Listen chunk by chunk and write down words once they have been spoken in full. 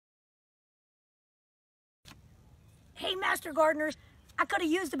Hey, Master Gardeners, I could have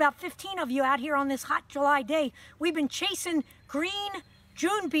used about 15 of you out here on this hot July day. We've been chasing Green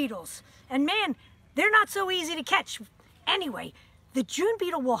June Beetles, and man, they're not so easy to catch. Anyway, the June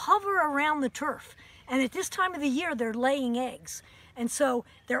Beetle will hover around the turf, and at this time of the year, they're laying eggs. And so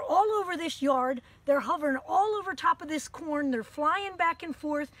they're all over this yard, they're hovering all over top of this corn, they're flying back and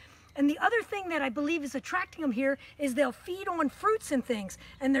forth. And the other thing that I believe is attracting them here is they'll feed on fruits and things.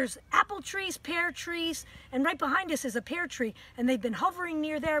 And there's apple trees, pear trees, and right behind us is a pear tree. And they've been hovering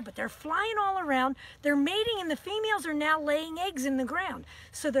near there, but they're flying all around. They're mating, and the females are now laying eggs in the ground.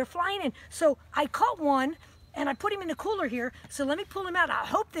 So they're flying in. So I caught one, and I put him in the cooler here. So let me pull him out. I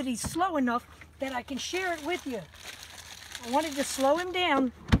hope that he's slow enough that I can share it with you. I wanted to slow him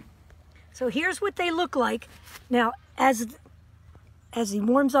down. So here's what they look like. Now, as he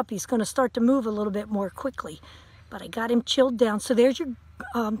warms up, he's going to start to move a little bit more quickly. But I got him chilled down. So there's your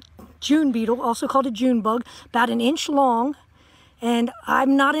June beetle, also called a June bug, about an inch long. And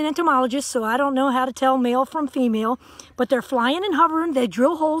I'm not an entomologist, so I don't know how to tell male from female. But they're flying and hovering, they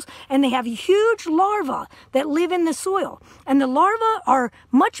drill holes, and they have huge larvae that live in the soil. And the larvae are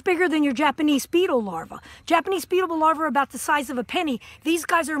much bigger than your Japanese beetle larvae. Japanese beetle larvae are about the size of a penny. These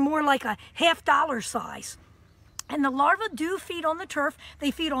guys are more like a $50 size. And the larvae do feed on the turf.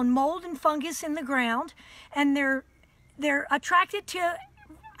 They feed on mold and fungus in the ground. And they're attracted to,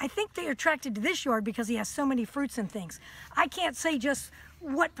 I think they're attracted to this yard because he has so many fruits and things. I can't say just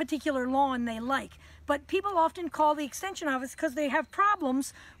what particular lawn they like. But people often call the extension office because they have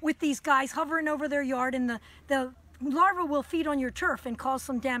problems with these guys hovering over their yard, and the larva will feed on your turf and cause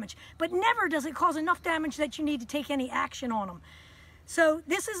some damage. But never does it cause enough damage that you need to take any action on them. So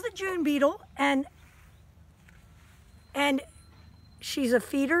this is the June beetle, and she's a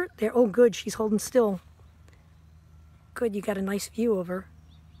feeder. There, oh good, she's holding still. Good, you got a nice view of her.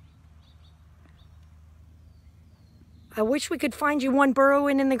 I wish we could find you one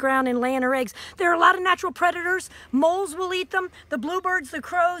burrowing in the ground and laying her eggs. There are a lot of natural predators. Moles will eat them. The bluebirds, the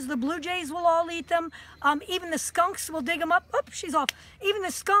crows, the blue jays will all eat them. Even the skunks will dig them up. Oh, she's off. Even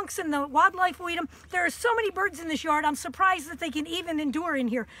the skunks and the wildlife will eat them. There are so many birds in this yard, I'm surprised that they can even endure in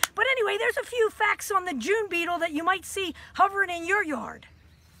here. But anyway, there's a few facts on the June beetle that you might see hovering in your yard.